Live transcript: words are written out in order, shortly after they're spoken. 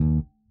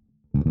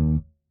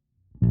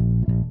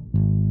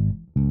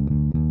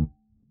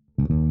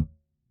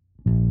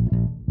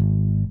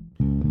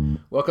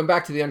Welcome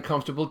back to The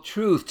Uncomfortable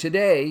Truth.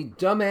 Today,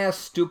 dumbass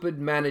stupid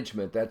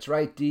management. That's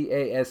right,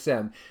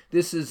 DASM.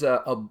 This is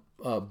a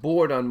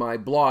board on my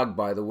blog,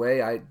 by the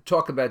way. I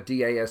talk about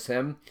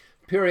DASM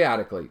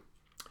periodically.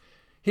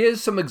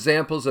 Here's some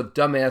examples of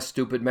dumbass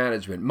stupid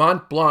management.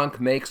 Mont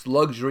Blanc makes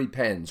luxury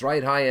pens,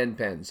 right? High-end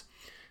pens.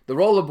 The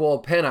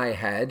rollerball pen I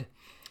had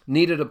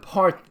needed a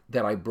part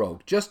that I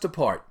broke, just a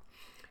part.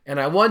 And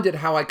I wondered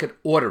how I could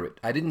order it.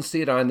 I didn't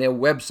see it on their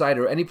website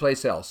or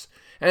anyplace else.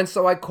 And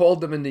so I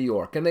called them in New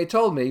York, and they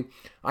told me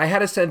I had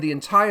to send the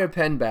entire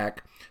pen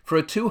back for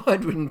a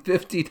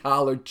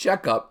 $250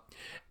 checkup,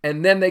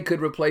 and then they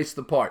could replace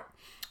the part.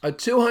 A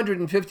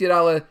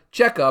 $250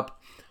 checkup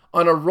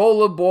on a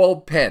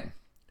rollerball pen.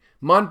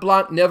 Mont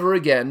Blanc, never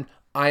again.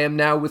 I am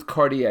now with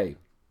Cartier.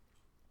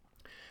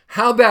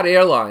 How about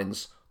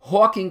airlines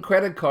hawking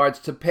credit cards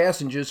to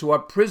passengers who are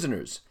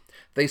prisoners?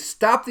 They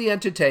stop the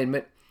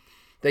entertainment,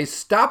 they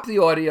stop the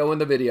audio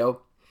and the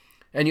video,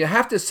 and you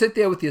have to sit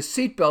there with your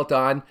seatbelt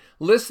on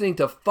listening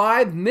to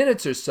 5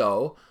 minutes or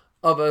so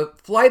of a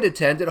flight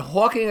attendant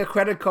hawking a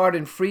credit card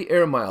and free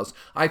air miles.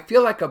 I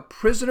feel like a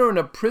prisoner in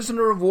a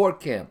prisoner of war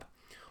camp.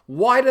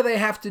 Why do they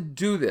have to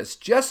do this?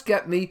 Just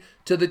get me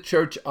to the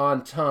church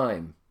on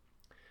time.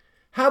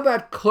 How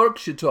about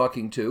clerks you're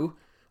talking to?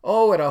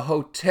 Oh, at a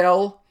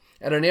hotel,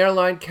 at an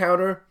airline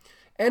counter,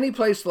 any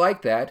place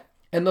like that,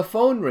 and the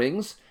phone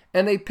rings,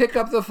 and they pick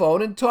up the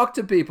phone and talk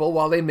to people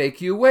while they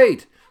make you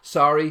wait.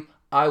 Sorry,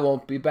 I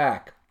won't be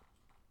back.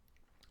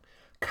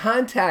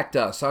 Contact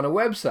us on a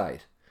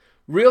website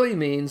really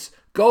means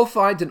go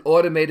find an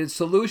automated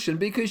solution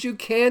because you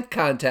can't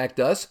contact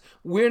us.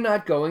 We're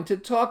not going to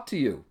talk to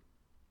you.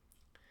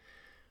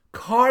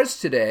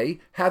 Cars today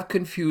have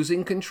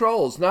confusing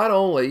controls. Not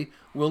only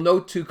will no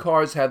two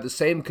cars have the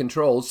same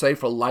controls, say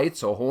for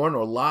lights or horn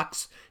or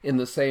locks in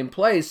the same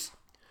place,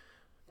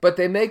 but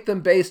they make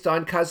them based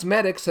on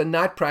cosmetics and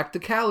not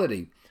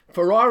practicality.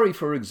 Ferrari,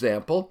 for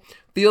example,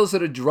 feels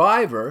that a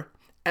driver,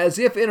 as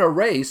if in a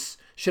race,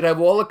 should have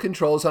all the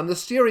controls on the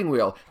steering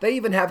wheel. They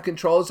even have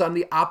controls on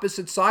the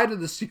opposite side of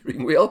the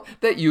steering wheel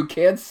that you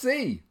can't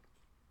see.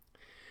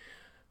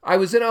 I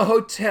was in a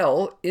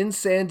hotel in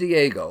San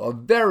Diego, a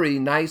very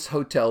nice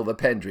hotel, the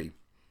Pendry,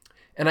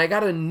 and I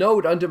got a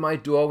note under my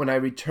door when I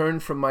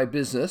returned from my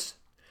business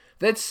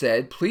that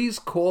said, please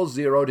call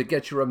Zero to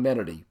get your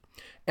amenity.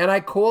 And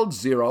I called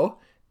Zero,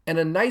 and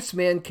a nice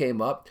man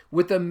came up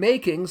with the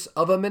makings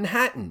of a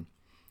Manhattan.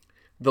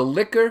 The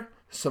liquor,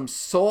 some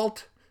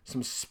salt,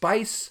 some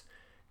spice,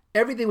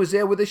 everything was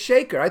there with a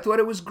shaker. I thought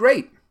it was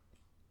great.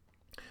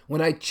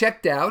 When I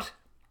checked out,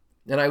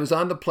 and I was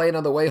on the plane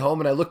on the way home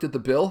and I looked at the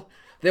bill,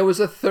 there was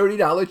a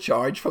 $30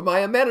 charge for my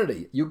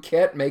amenity. You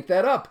can't make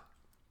that up.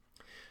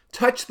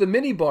 Touch the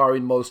minibar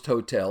in most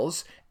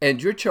hotels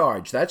and you're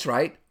charged. That's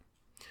right.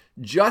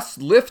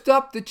 Just lift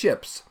up the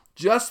chips.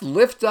 Just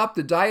lift up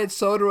the diet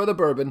soda or the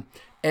bourbon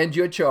and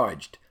you're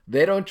charged.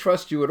 They don't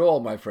trust you at all,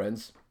 my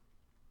friends.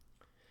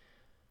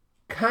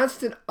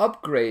 Constant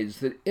upgrades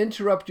that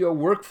interrupt your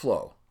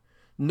workflow.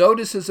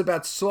 Notices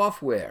about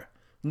software.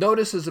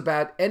 Notices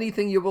about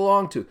anything you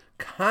belong to.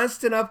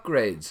 Constant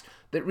upgrades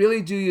that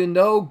really do you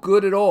no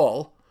good at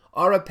all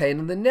are a pain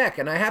in the neck.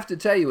 And I have to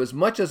tell you, as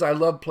much as I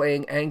love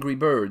playing Angry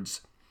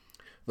Birds,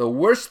 the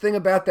worst thing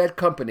about that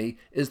company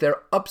is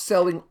they're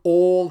upselling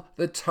all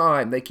the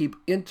time. They keep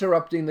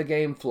interrupting the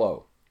game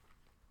flow.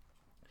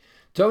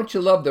 Don't you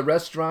love the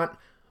restaurant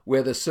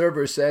where the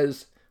server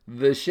says,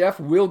 the chef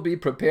will be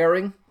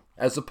preparing,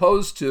 as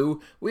opposed to,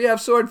 we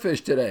have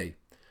swordfish today.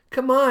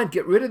 Come on,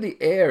 get rid of the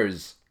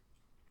airs.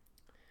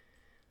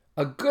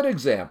 A good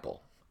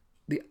example,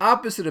 the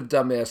opposite of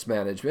dumbass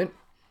management,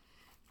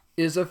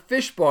 is a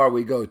fish bar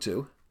we go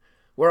to,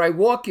 where I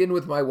walk in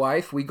with my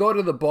wife, we go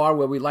to the bar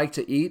where we like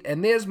to eat,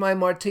 and there's my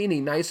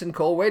martini nice and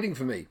cold waiting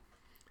for me.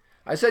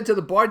 I said to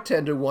the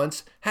bartender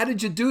once, how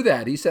did you do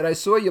that? He said, I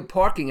saw you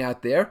parking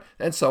out there,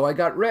 and so I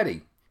got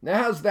ready.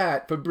 Now how's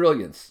that for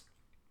brilliance?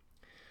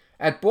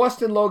 At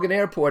Boston Logan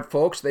Airport,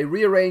 folks, they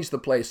rearranged the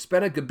place,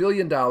 spent $1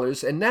 billion,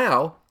 and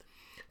now,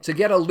 to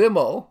get a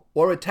limo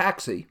or a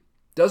taxi,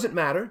 doesn't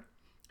matter,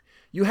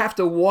 you have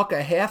to walk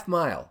a half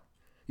mile.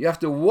 You have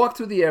to walk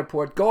through the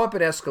airport, go up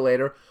an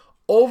escalator,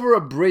 over a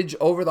bridge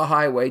over the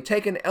highway,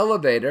 take an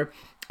elevator,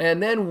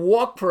 and then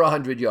walk for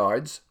 100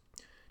 yards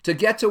to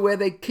get to where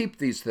they keep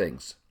these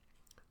things.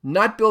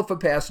 Not built for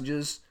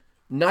passengers,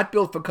 not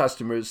built for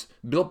customers,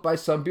 built by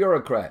some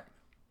bureaucrat.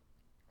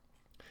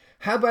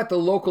 How about the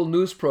local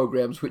news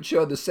programs which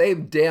show the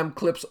same damn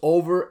clips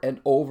over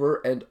and over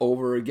and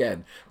over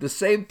again? The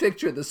same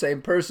picture, the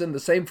same person,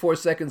 the same 4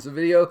 seconds of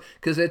video,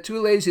 because they're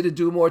too lazy to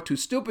do more, too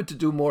stupid to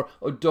do more,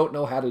 or don't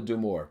know how to do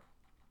more.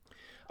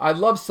 I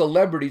love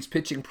celebrities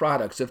pitching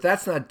products. If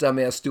that's not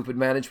dumbass stupid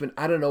management,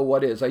 I don't know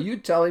what is. Are you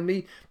telling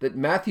me that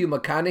Matthew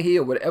McConaughey,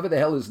 or whatever the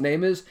hell his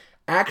name is,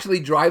 actually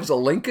drives a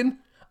Lincoln?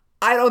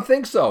 I don't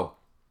think so.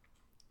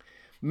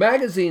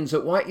 Magazines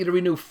that want you to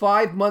renew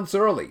 5 months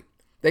early.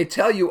 They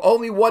tell you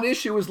only one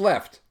issue is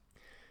left.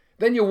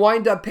 Then you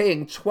wind up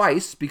paying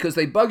twice because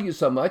they bug you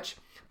so much,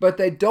 But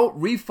they don't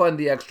refund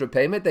the extra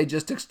payment. They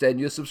just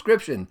extend your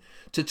subscription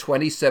to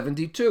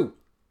 2072.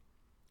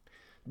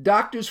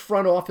 Doctors'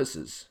 front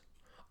offices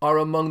are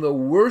among the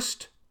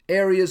worst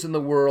areas in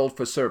the world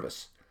for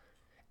service.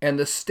 And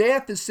the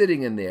staff is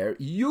sitting in there,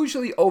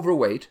 usually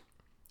overweight,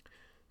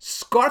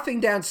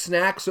 scarfing down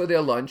snacks or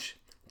their lunch,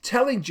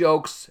 telling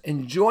jokes,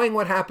 enjoying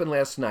what happened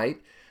last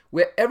night,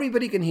 where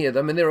everybody can hear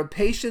them, and there are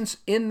patients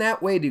in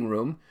that waiting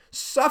room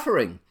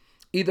suffering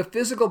either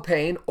physical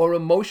pain or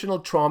emotional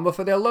trauma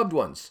for their loved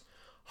ones.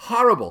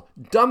 Horrible,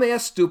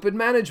 dumbass, stupid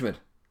management.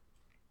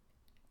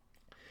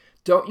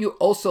 Don't you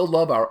also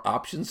love our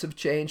options have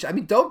changed? I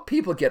mean, don't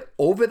people get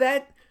over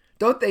that?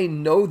 Don't they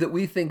know that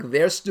we think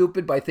they're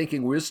stupid by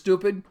thinking we're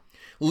stupid?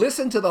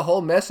 Listen to the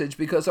whole message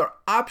because our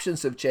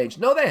options have changed.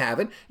 No, they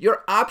haven't.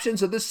 Your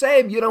options are the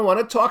same. You don't want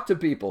to talk to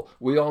people.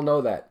 We all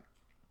know that.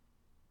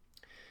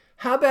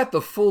 How about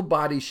the full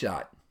body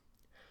shot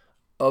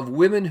of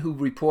women who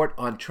report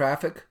on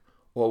traffic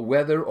or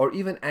weather or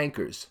even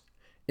anchors?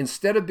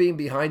 Instead of being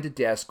behind a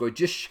desk or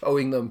just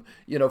showing them,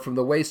 from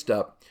the waist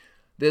up,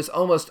 there's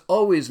almost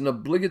always an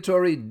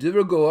obligatory de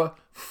rigueur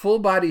full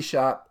body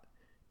shot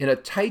in a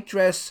tight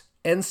dress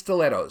and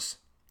stilettos.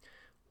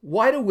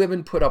 Why do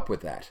women put up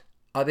with that?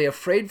 Are they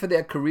afraid for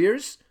their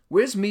careers?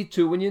 Where's Me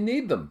Too when you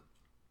need them?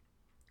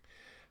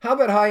 How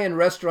about high-end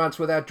restaurants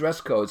without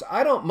dress codes?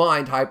 I don't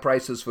mind high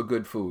prices for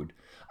good food.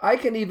 I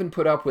can even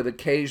put up with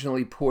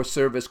occasionally poor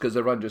service because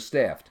they're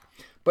understaffed.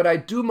 But I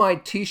do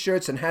mind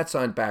T-shirts and hats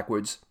on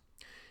backwards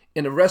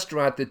in a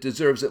restaurant that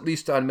deserves at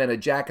least on men a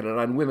jacket and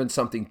on women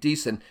something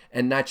decent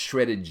and not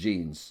shredded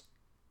jeans.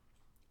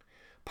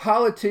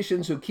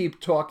 Politicians who keep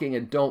talking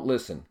and don't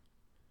listen.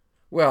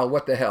 Well,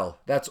 what the hell?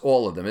 That's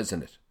all of them,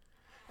 isn't it?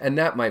 And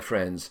that, my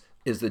friends,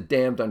 is the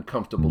damned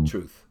uncomfortable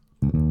truth.